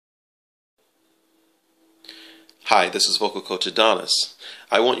Hi, this is Vocal Coach Adonis.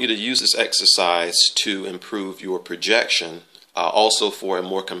 I want you to use this exercise to improve your projection, also for a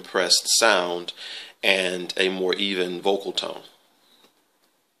more compressed sound and a more even vocal tone.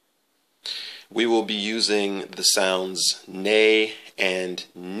 We will be using the sounds nay and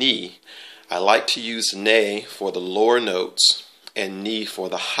ni. I like to use nay for the lower notes and ni for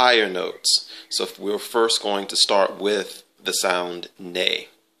the higher notes. So we're first going to start with the sound nay.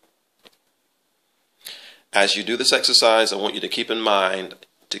 As you do this exercise, I want you to keep in mind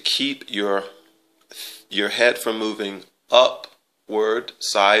to keep your head from moving upward,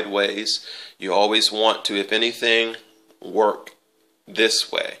 sideways. You always want to, if anything, work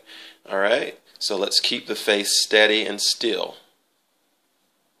this way. All right? So let's keep the face steady and still.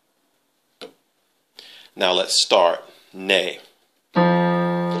 Now let's start. Nay.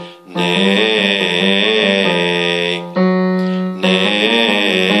 Nay. Nay.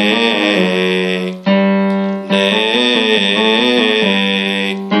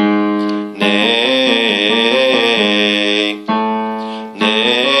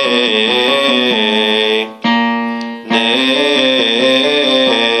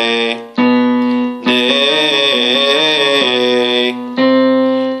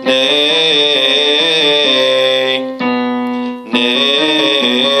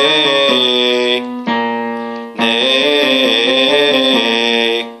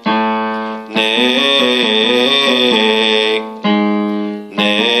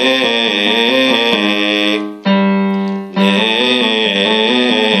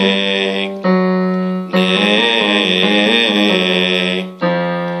 Nay. Nay.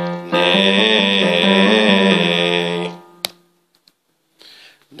 Nay.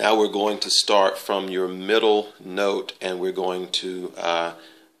 Now we're going to start from your middle note and we're going to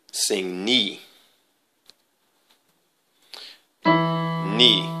sing ni.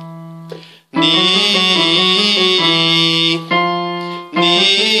 Ni. Ni. Ni. Ni.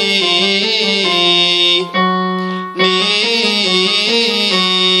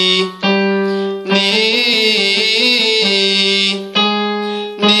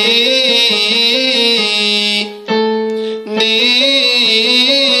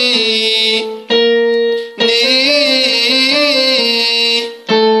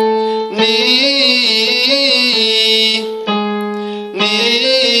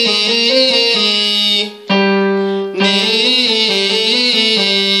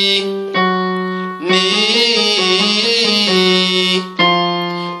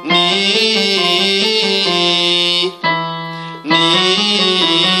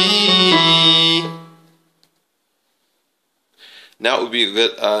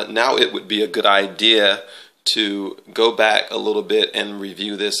 Now it would be a good idea to go back a little bit and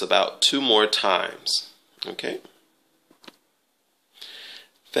review this about 2 more times. Okay?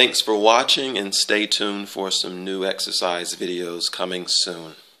 Thanks for watching and stay tuned for some new exercise videos coming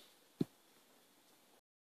soon.